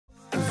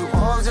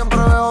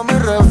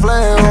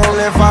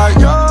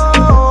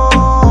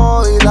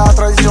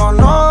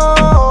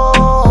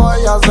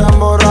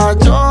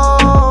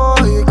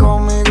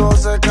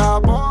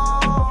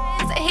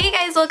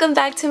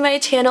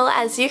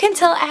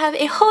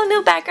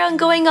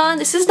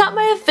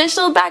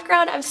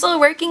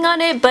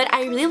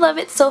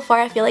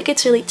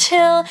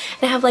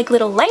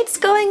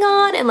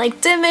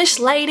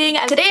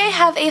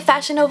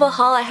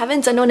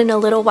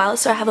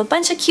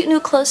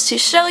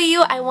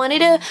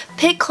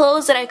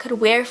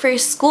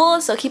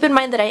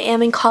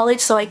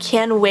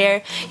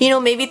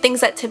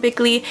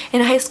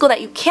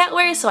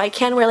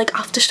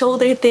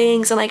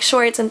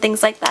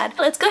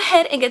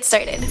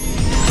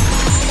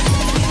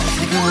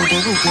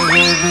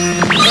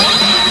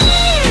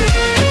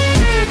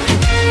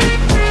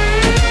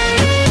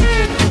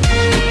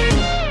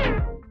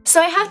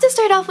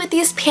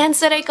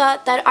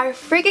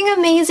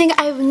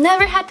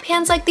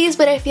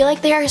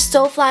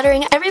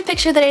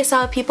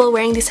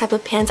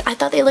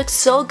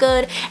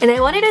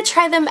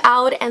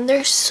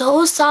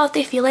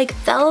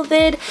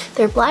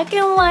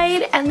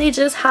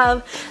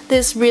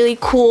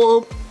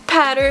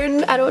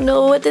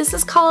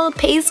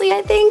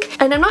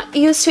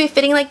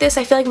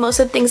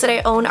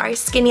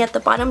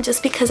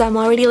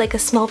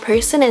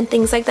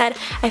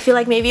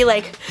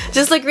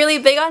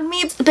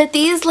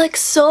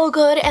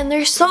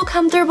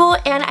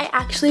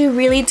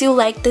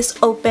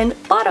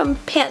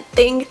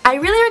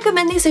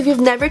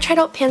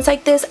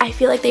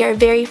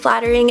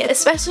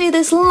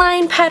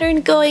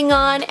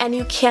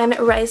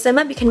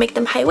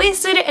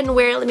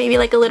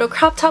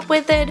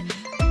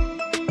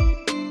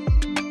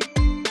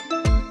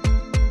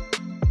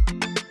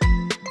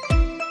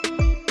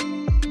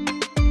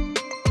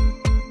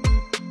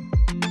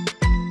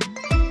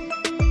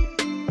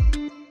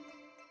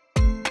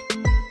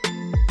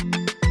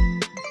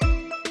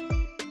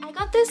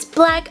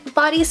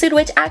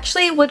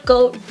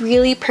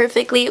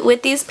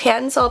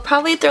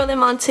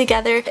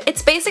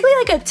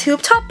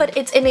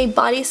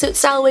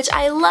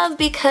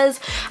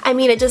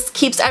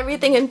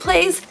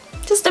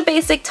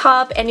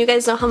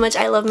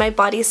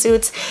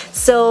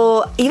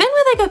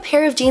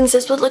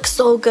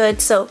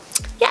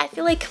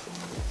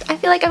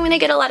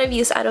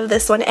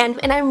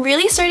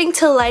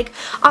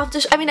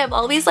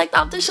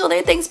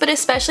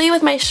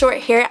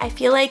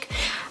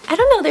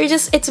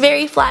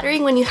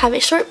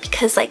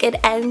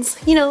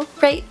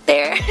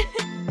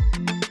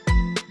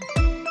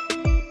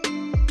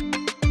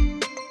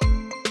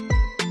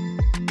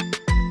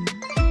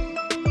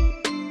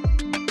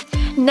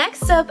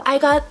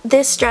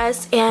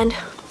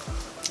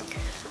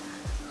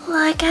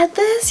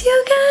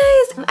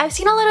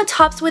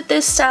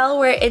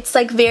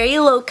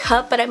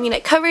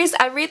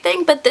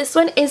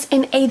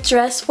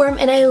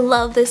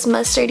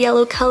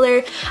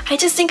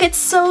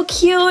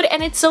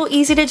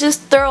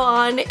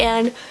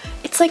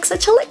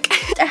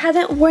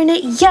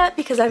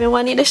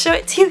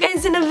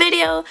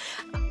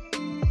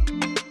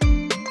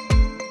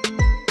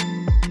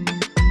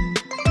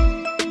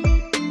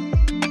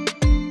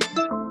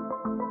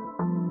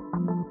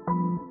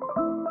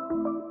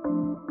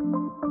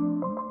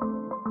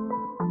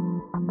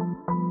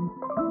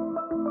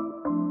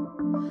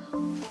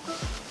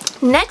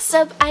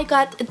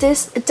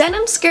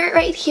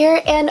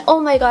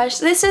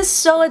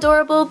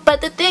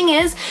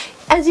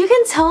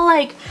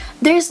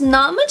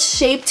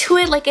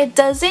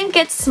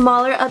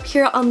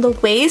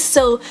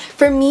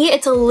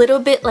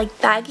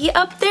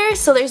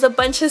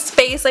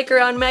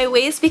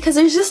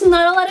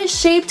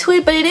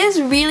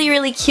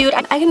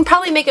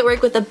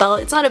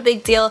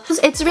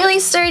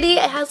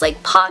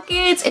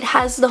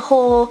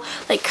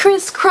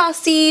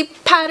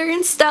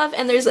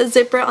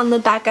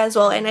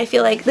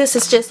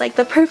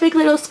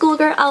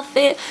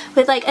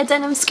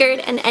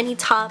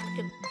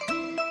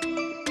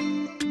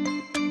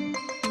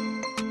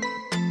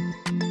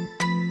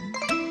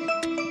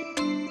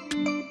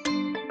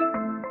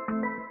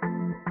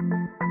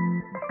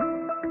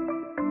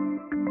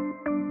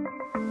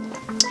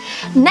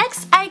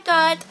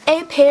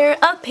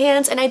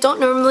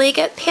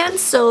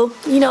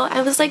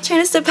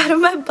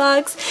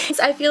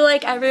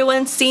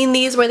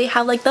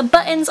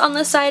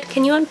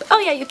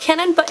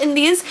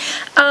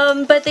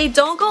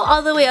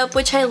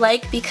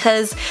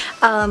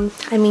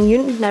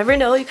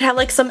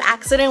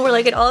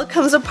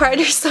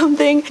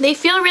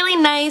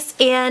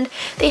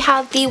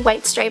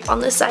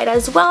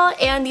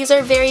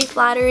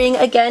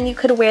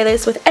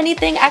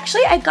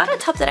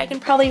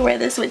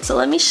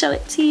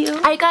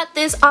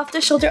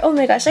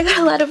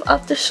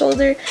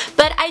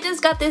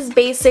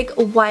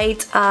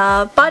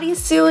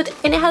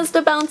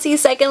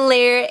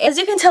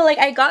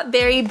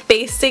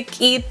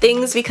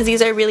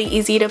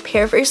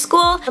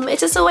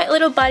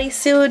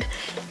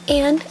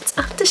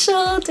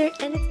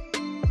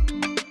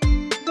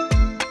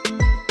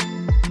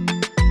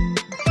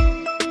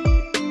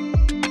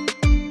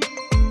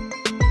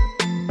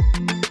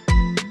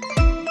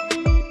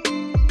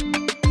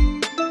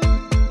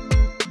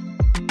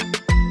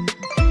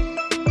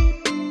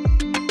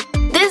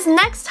this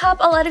next top,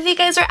 a lot of you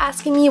guys are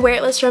asking me where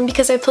it was from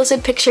because I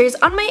posted pictures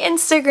on my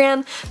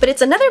Instagram, but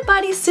it's another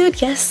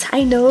bodysuit. Yes,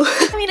 I know.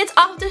 I mean, it's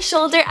off the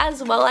shoulder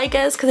as well, I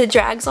guess, because it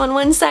drags on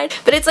one side,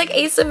 but it's like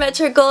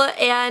asymmetrical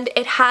and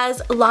it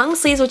has long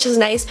sleeves, which is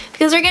nice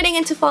because we're getting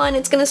into fall and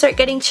it's gonna start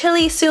getting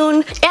chilly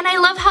soon. And I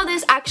love how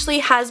this actually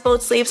has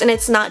both sleeves and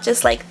it's not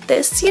just like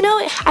this, you know?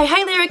 I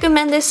highly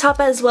recommend this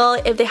top as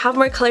well. If they have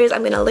more colors,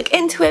 I'm gonna look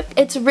into it.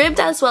 It's ribbed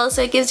as well,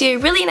 so it gives you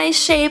a really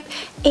nice shape,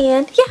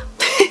 and yeah.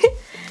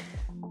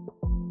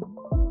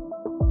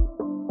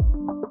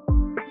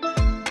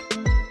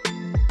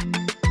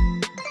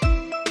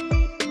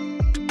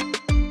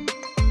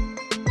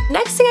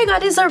 Next thing I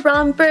got is a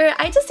romper.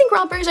 I just think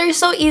rompers are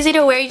so easy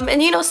to wear,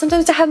 and you know,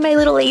 sometimes I have my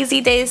little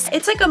lazy days.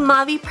 It's like a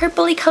mauve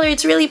purpley color.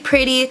 It's really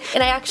pretty,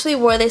 and I actually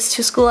wore this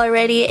to school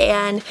already,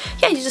 and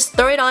yeah, you just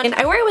throw it on. And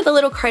I wear it with a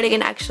little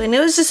cardigan actually, and it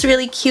was just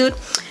really cute.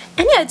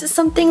 And yeah, just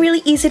something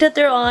really easy to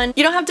throw on.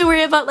 You don't have to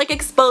worry about like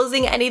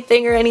exposing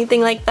anything or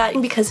anything like that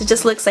because it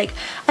just looks like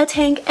a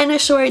tank and a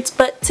shorts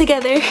but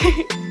together.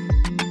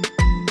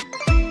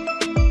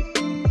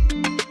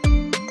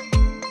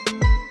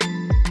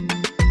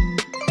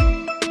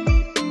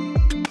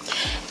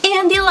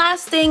 And the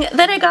last thing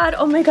that I got,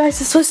 oh my gosh,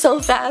 this was so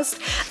fast,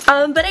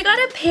 but I got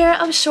a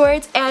pair of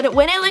shorts, and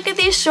when I look at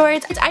these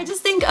shorts, I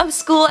just think of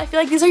school. I feel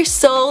like these are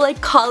so like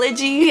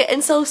college-y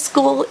and so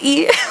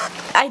school-y.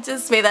 I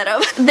just made that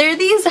up. They're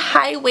these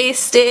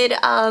high-waisted,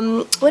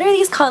 what are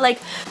these called, like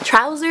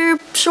trouser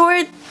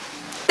short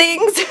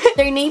things.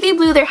 They're navy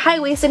blue, they're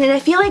high-waisted, and I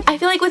feel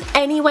like with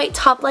any white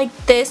top like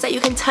this that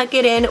you can tuck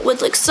it in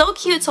would look so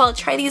cute, so I'll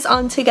try these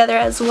on together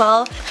as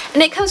well.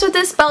 And it comes with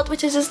this belt,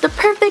 which is just the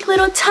perfect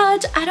little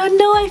touch. I don't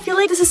know, I feel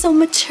like this is so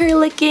mature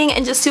looking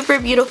and just super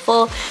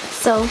beautiful.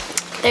 So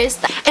there's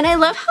that. And I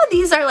love how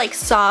these are like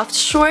soft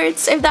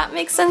shorts, if that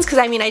makes sense, because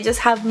I mean I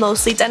just have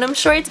mostly denim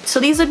shorts, so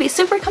these would be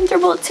super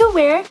comfortable to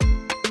wear.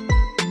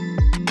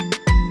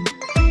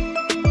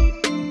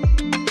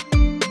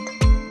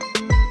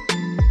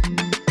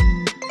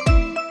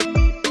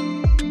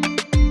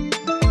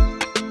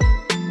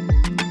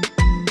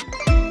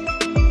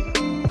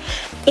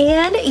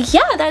 And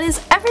yeah, that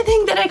is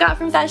everything that I got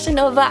from Fashion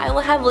Nova. I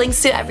will have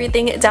links to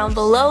everything down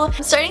below.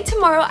 Starting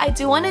tomorrow, I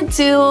do want to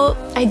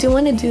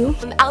do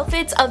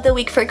outfits of the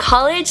week for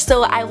college,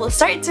 so I will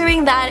start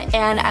doing that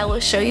and I will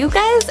show you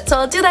guys. So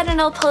I'll do that and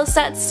I'll post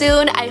that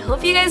soon. I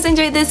hope you guys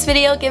enjoyed this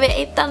video. Give it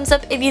a thumbs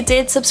up if you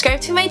did.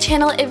 Subscribe to my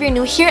channel if you're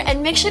new here,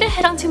 and make sure to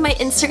head on to my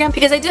Instagram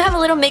because I do have a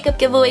little makeup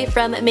giveaway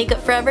from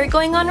Makeup Forever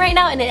going on right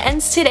now, and it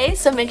ends today,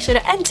 so make sure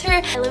to enter.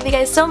 I love you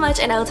guys so much,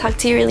 and I will talk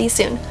to you really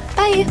soon.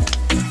 Bye!